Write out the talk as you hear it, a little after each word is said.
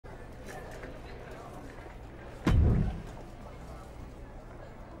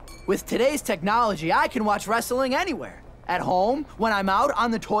With today's technology, I can watch wrestling anywhere. At home, when I'm out,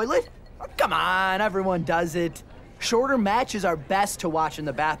 on the toilet. Come on, everyone does it. Shorter matches are best to watch in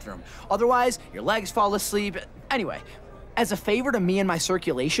the bathroom. Otherwise, your legs fall asleep. Anyway, as a favor to me and my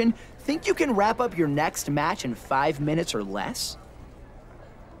circulation, think you can wrap up your next match in 5 minutes or less?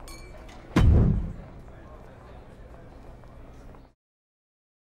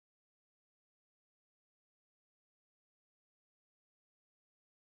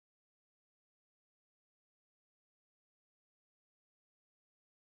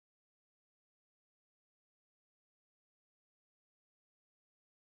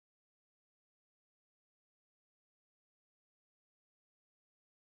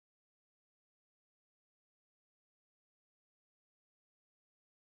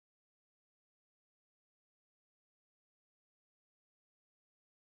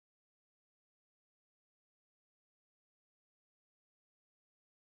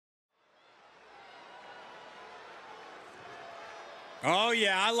 Oh,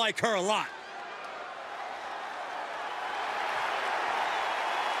 yeah, I like her a lot.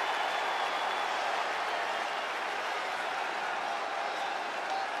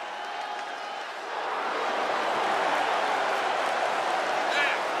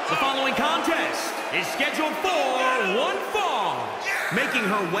 The following contest is scheduled for one fall. Making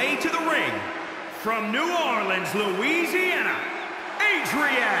her way to the ring from New Orleans, Louisiana,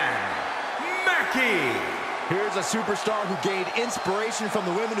 Arian, Mackey. Here's a superstar who gained inspiration from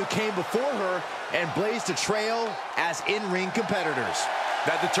the women who came before her and blazed a trail as in-ring competitors.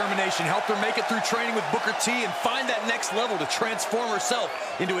 That determination helped her make it through training with Booker T and find that next level to transform herself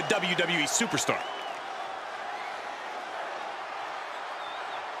into a WWE superstar.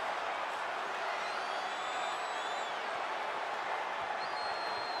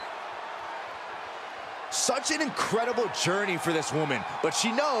 Such an incredible journey for this woman, but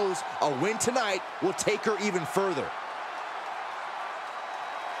she knows a win tonight will take her even further.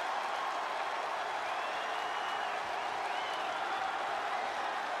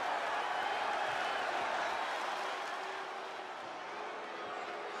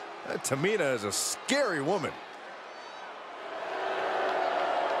 Tamina is a scary woman.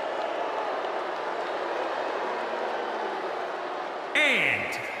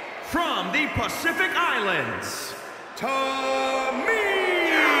 And from the Pacific Islands, Tamina!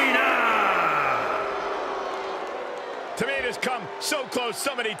 Tamina's come so close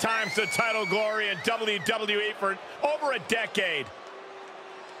so many times to title glory in WWE for over a decade.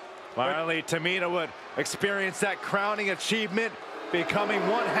 Finally, Tamina would experience that crowning achievement, becoming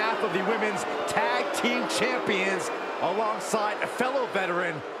one half of the women's tag team champions alongside a fellow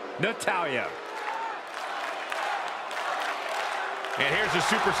veteran, Natalya. And here's a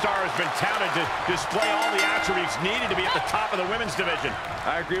superstar who's been touted to display all the attributes needed to be at the top of the women's division.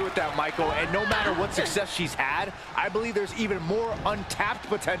 I agree with that, Michael, and no matter what success she's had, I believe there's even more untapped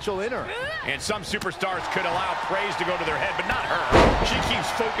potential in her. And some superstars could allow praise to go to their head, but not her. She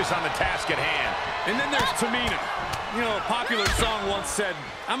keeps focus on the task at hand. And then there's Tamina. You know, a popular song once said,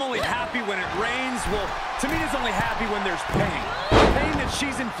 "I'm only happy when it rains." Well, Tamina's only happy when there's pain. Pain that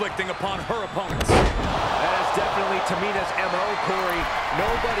she's inflicting upon her opponents. That is definitely Tamina's MO, Corey.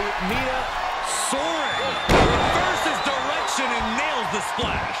 Nobody, Mina Soaring. Reverses direction and nails the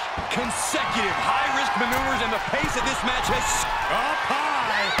splash. Consecutive high-risk maneuvers, and the pace of this match has up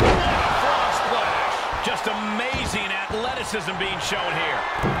high. Frog splash. Just amazing athleticism being shown here.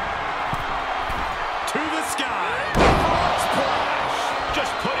 To the sky. Frog splash.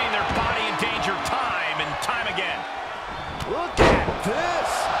 Just putting their body in danger time and time again. Look at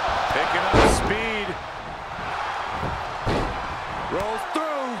this. Picking up speed. Rolls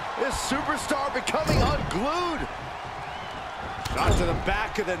through. This superstar becoming unglued. Shot to the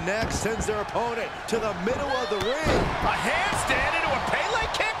back of the neck, sends their opponent to the middle of the ring. A handstand into a Pele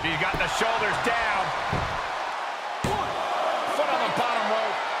kick. She's got the shoulders down. Foot on the bottom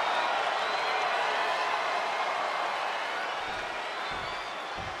rope.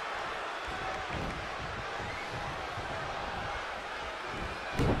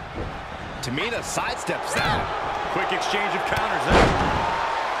 Tamina sidesteps that. Quick exchange of counters there.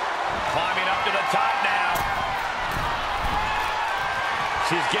 Climbing up to the top now.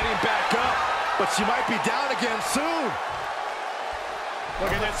 She's getting back up, but she might be down again soon.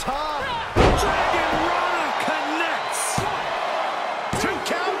 Look at this top. Dragon Rana connects. 2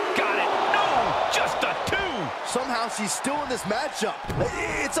 count. Got it. No, just a 2. Somehow she's still in this matchup.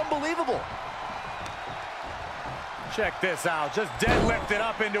 It's unbelievable. Check this out. Just deadlifted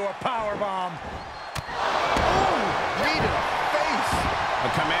up into a powerbomb. Oh, knee to the face. A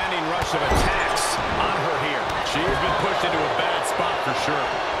commanding rush of attacks on her here. She's been pushed into a bad spot for sure.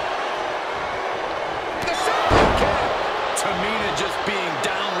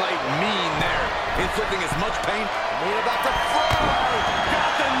 inflicting as much pain. Tamina about to fly.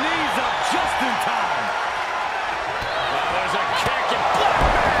 Got the knees up just in time. There's a kick and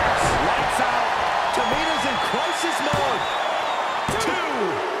blackbacks. Lights out. Tamina's in crisis mode. 2,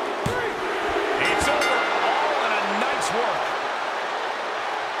 3. It's over. All in a night's work.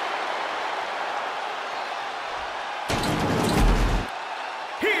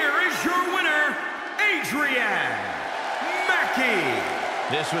 Here is your winner, Arian, Mackey.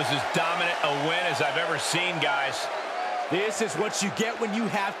 This was as dominant a win as I've ever seen, guys. This is what you get when you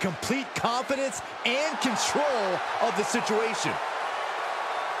have complete confidence and control of the situation.